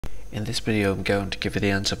In this video, I'm going to give you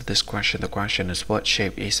the answer of this question. The question is, what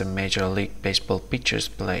shape is a Major League Baseball pitcher's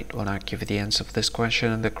blade? When I give you the answer of this question,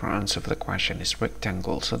 and the correct answer of the question is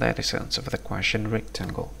rectangle. So that is the answer for the question,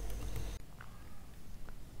 rectangle.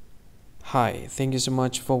 Hi, thank you so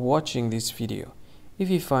much for watching this video. If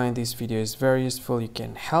you find this video is very useful, you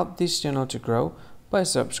can help this channel to grow by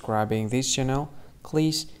subscribing this channel.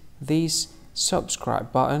 Please this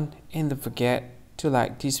subscribe button and don't forget to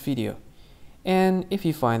like this video. And if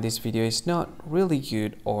you find this video is not really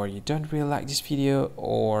good, or you don't really like this video,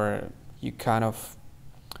 or you kind of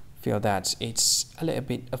feel that it's a little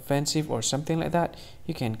bit offensive or something like that,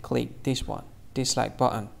 you can click this one, dislike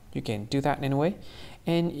button. You can do that anyway.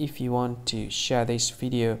 And if you want to share this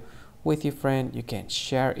video with your friend, you can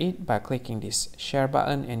share it by clicking this share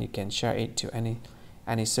button, and you can share it to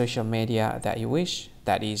any social media that you wish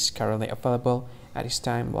that is currently available at this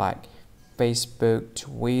time, like Facebook,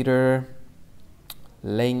 Twitter,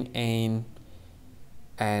 LinkedIn,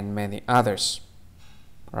 and many others,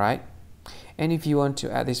 right? And if you want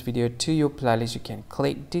to add this video to your playlist, you can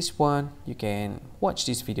click this one. You can watch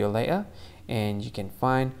this video later, and you can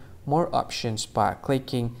find more options by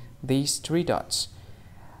clicking these three dots.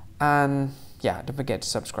 And yeah, don't forget to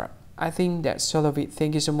subscribe. I think that's all of it.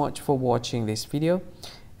 Thank you so much for watching this video,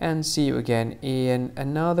 and see you again in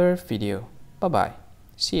another video. Bye bye.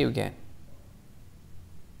 See you again.